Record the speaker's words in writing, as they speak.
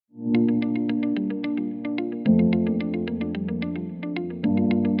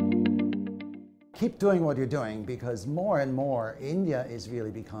keep doing what you're doing, because more and more India is really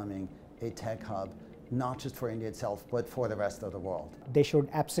becoming a tech hub, not just for India itself, but for the rest of the world. They should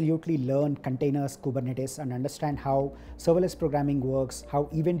absolutely learn containers, Kubernetes, and understand how serverless programming works, how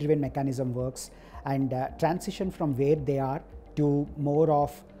event-driven mechanism works, and transition from where they are to more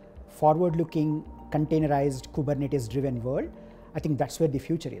of forward-looking, containerized, Kubernetes-driven world. I think that's where the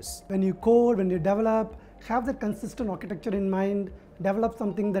future is. When you code, when you develop, have that consistent architecture in mind, develop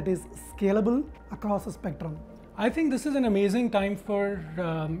something that is scalable across a spectrum. I think this is an amazing time for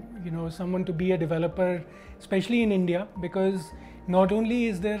someone to be a developer, especially in India, because not only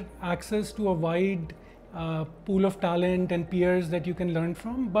is there access to a wide pool of talent and peers that you can learn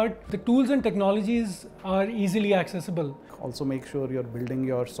from, but the tools and technologies are easily accessible. Also make sure you're building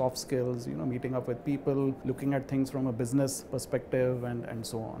your soft skills, meeting up with people, looking at things from a business perspective and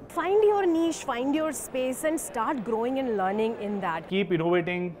so on. Find your niche, find your space and start growing and learning in that. Keep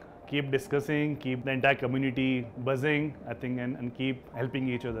innovating, keep discussing, keep the entire community buzzing, I think, and keep helping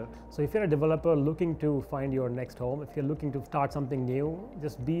each other. So if you're a developer looking to find your next home, if you're looking to start something new,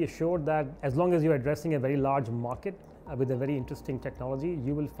 just be assured that as long as you're addressing a very large market with a very interesting technology,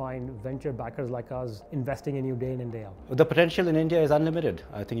 you will find venture backers like us investing in you day in and day out. The potential in India is unlimited.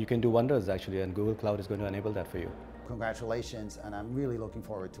 I think you can do wonders actually, and Google Cloud is going to enable that for you. Congratulations, and I'm really looking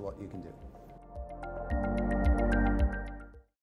forward to what you can do.